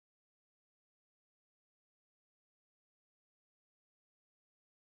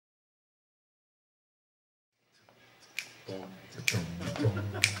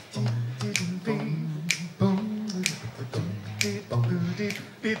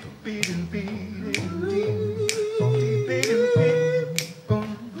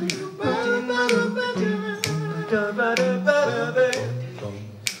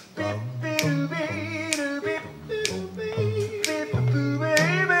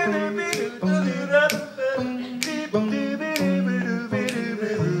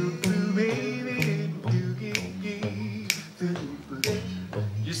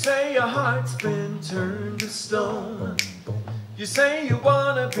You say your heart's been turned to stone. You say you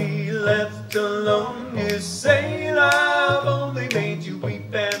wanna be left alone. You say love only made you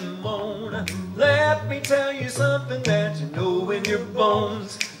weep and moan. Let me tell you something that you know in your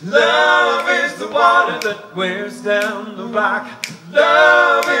bones. Love is the water that wears down the rock.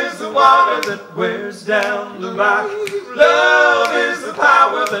 Love is the water that wears down the rock. Love is the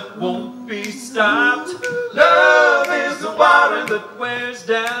power that won't be stopped. Love is the water that wears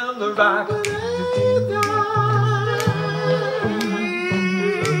down the rock.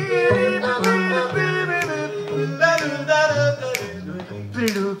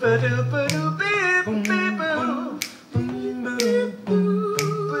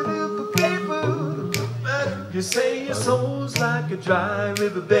 You say your soul's like a dry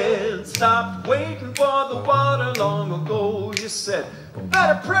riverbed. Stop waiting for the water long ago. You said,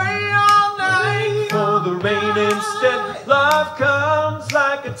 better pray all night for the rain instead. Love comes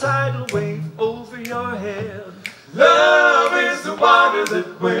like a tidal wave over your head. Love is the water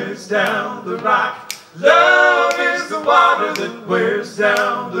that wears down the rock. Love is the water that wears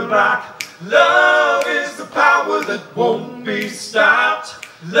down the rock. Love is the power that won't be stopped.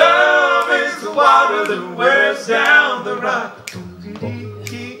 Love is the water that wears down the rock.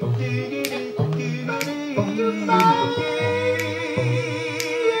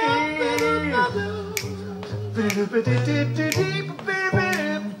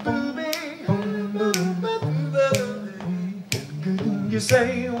 You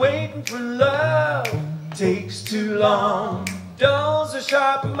say waiting for love takes too long. Dulls a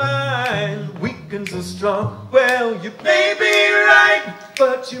sharp mind, weakens a strong. Well, you may be right,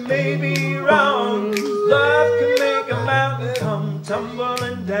 but you may be wrong. Love can make a mountain come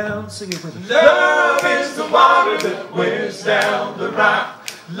tumbling down. Sing it with me. Love is the water that wears down the rock.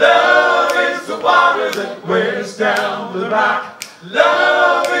 Love is the water that wears down the rock.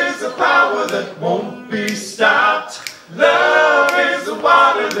 Love is the power that won't be stopped. Love is the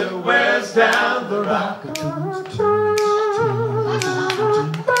water that wears down the rock.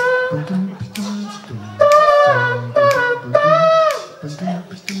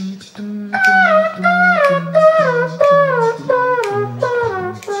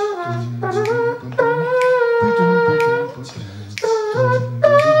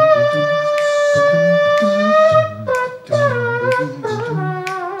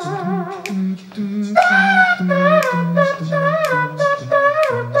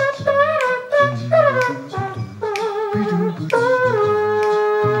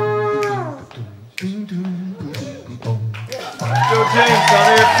 Joe Jencks on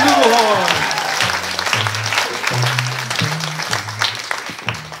their flugelhorn.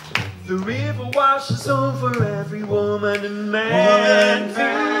 The river washes over every woman and man, feet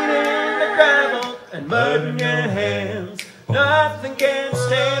in the gravel and mud in your hands. Nothing can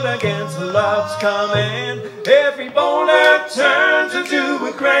stand against love's command. Every boulder turns into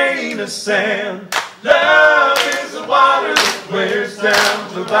a grain of sand. Love is the water that wears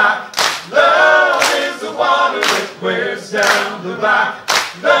down the rock. Love is the water that wears down the rock.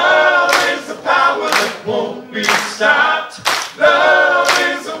 Love is the power that won't be stopped. Love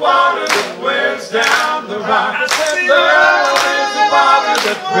is the water that wears down the rock. I said love is the water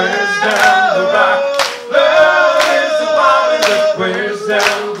that wears down the rock. Love is the water that wears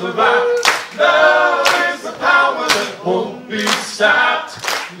down the rock. Love is the power that won't be stopped.